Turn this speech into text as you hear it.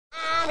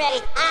I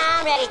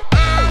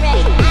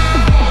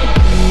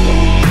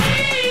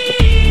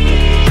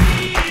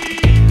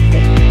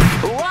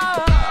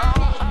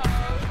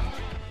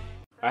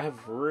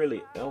have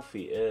really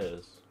elfy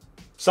ears.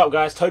 What's up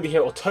guys, Toby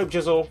here, or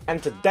TBJZL,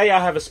 and today I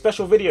have a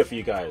special video for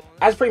you guys.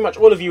 As pretty much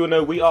all of you will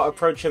know, we are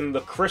approaching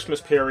the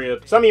Christmas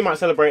period. Some of you might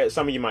celebrate it,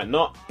 some of you might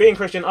not. Being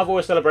Christian, I've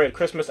always celebrated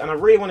Christmas, and I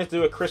really wanted to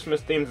do a Christmas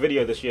themed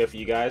video this year for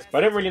you guys, but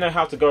I didn't really know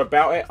how to go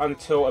about it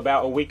until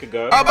about a week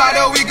ago.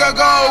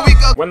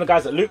 When the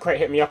guys at LOOTCRATE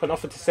hit me up and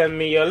offered to send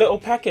me a little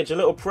package, a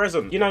little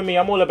present. You know me,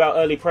 I'm all about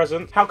early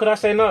presents. How could I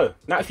say no?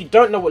 Now if you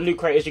don't know what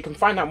LOOTCRATE is, you can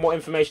find out more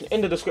information in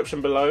the description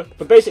below.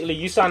 But basically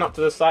you sign up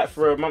to the site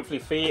for a monthly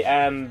fee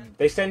and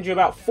they send you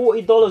about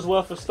 $40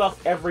 worth of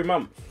stuff every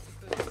month.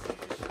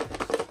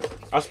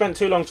 I spent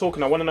too long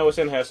talking. I want to know what's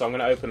in here, so I'm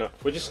going to open it.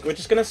 We're just going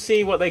to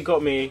see what they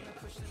got me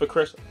for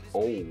Christmas.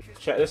 Oh,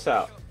 check this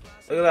out.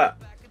 Look at that.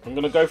 I'm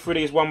going to go through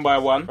these one by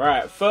one.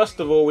 Alright,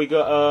 first of all, we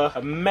got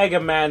a Mega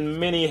Man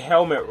mini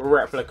helmet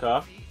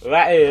replica.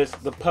 That is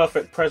the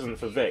perfect present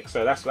for Vic.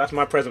 So that's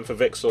my present for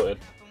Vic sorted.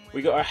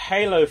 We got a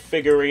Halo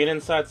figurine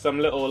inside some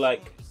little,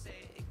 like,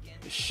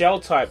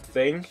 shell type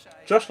thing.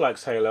 Josh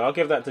likes Halo, I'll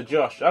give that to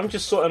Josh. I'm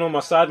just sorting all my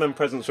Sidemen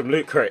presents from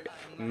LOOTCRATE.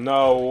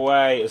 No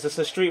way, is this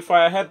a Street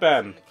Fighter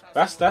headband?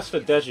 That's for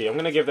Deji, I'm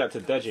gonna give that to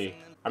Deji.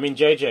 I mean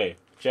JJ,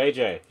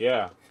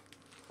 yeah.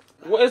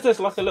 What is this,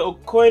 like a little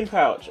coin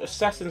pouch?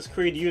 Assassin's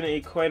Creed Unity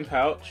coin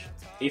pouch.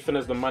 Ethan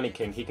is the money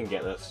king, he can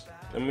get this.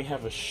 Then we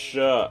have a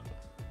shirt.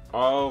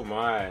 Oh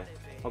my.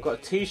 I've got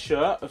a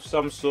t-shirt of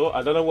some sort.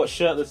 I don't know what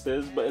shirt this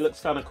is, but it looks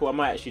kind of cool. I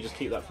might actually just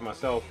keep that for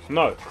myself.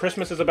 No,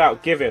 Christmas is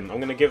about giving. I'm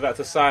going to give that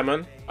to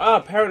Simon. Ah,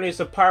 apparently it's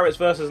a Pirates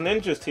vs.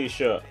 Ninjas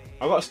t-shirt.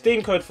 I got a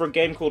Steam code for a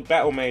game called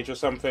Battle Mage or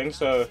something,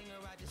 so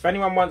if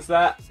anyone wants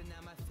that,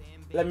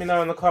 let me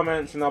know in the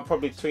comments and I'll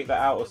probably tweet that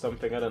out or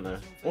something, I don't know.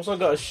 Also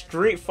got a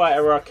Street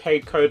Fighter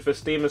arcade code for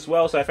Steam as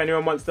well, so if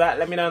anyone wants that,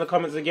 let me know in the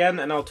comments again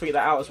and I'll tweet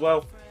that out as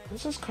well.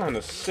 This is kind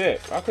of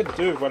sick. I could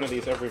do one of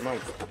these every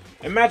month.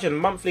 Imagine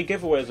monthly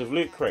giveaways of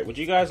LOOTCRATE. Would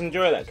you guys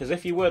enjoy that? Because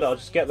if you would, I'll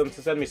just get them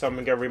to send me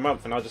something every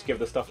month and I'll just give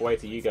the stuff away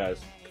to you guys.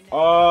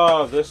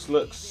 Oh, this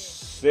looks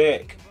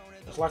sick.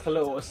 It's like a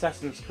little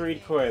Assassin's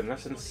Creed coin.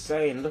 That's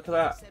insane. Look at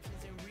that.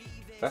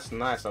 That's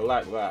nice, I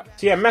like that.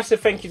 So yeah, massive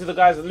thank you to the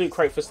guys at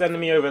LOOTCRATE for sending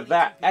me over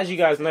that. As you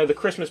guys know, the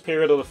Christmas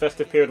period or the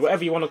festive period,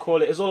 whatever you want to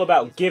call it, is all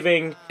about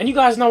giving. And you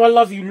guys know I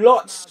love you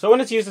lots. So I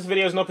wanted to use this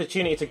video as an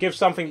opportunity to give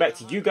something back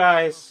to you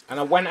guys. And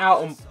I went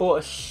out and bought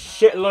a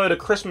shitload of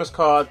Christmas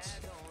cards.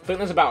 I think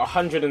there's about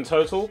 100 in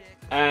total.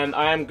 And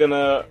I am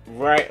gonna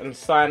write and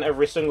sign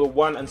every single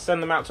one and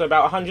send them out to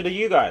about 100 of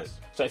you guys.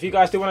 So if you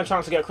guys do want a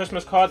chance to get a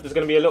Christmas card, there's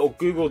going to be a little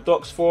Google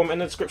Docs form in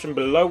the description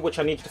below, which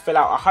I need you to fill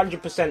out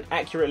 100%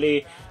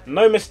 accurately,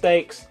 no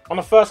mistakes. On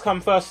a first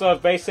come first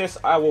served basis,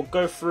 I will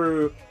go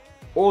through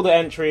all the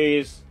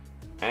entries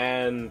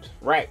and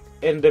write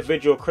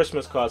individual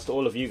Christmas cards to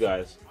all of you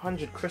guys.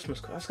 100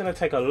 Christmas cards, that's going to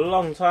take a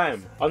long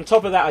time. On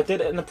top of that, I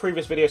did it in the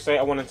previous video say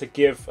I wanted to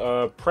give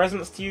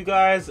presents to you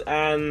guys,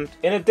 and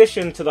in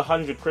addition to the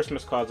 100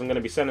 Christmas cards I'm going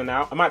to be sending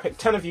out, I might pick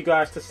 10 of you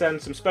guys to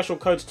send some special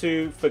codes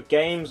to for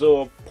games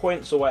or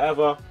points or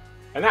whatever,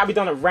 and that'll be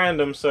done at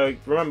random. So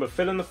remember,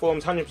 fill in the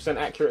forms 100%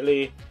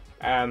 accurately,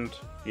 and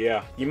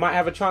yeah, you might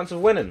have a chance of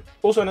winning.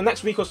 Also in the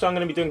next week or so I'm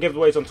going to be doing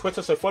giveaways on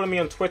Twitter, so follow me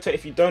on Twitter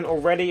if you don't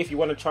already, if you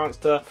want a chance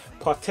to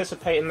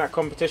participate in that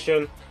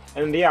competition.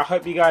 And yeah, I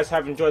hope you guys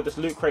have enjoyed this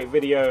LOOTCRATE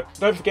video.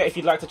 Don't forget, if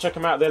you'd like to check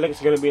them out, their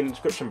links are going to be in the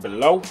description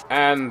below.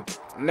 And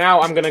now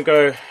I'm going to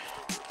go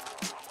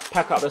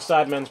pack up the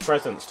Sidemen's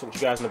presents. Talk to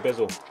you guys in a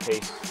bizzle.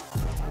 Peace.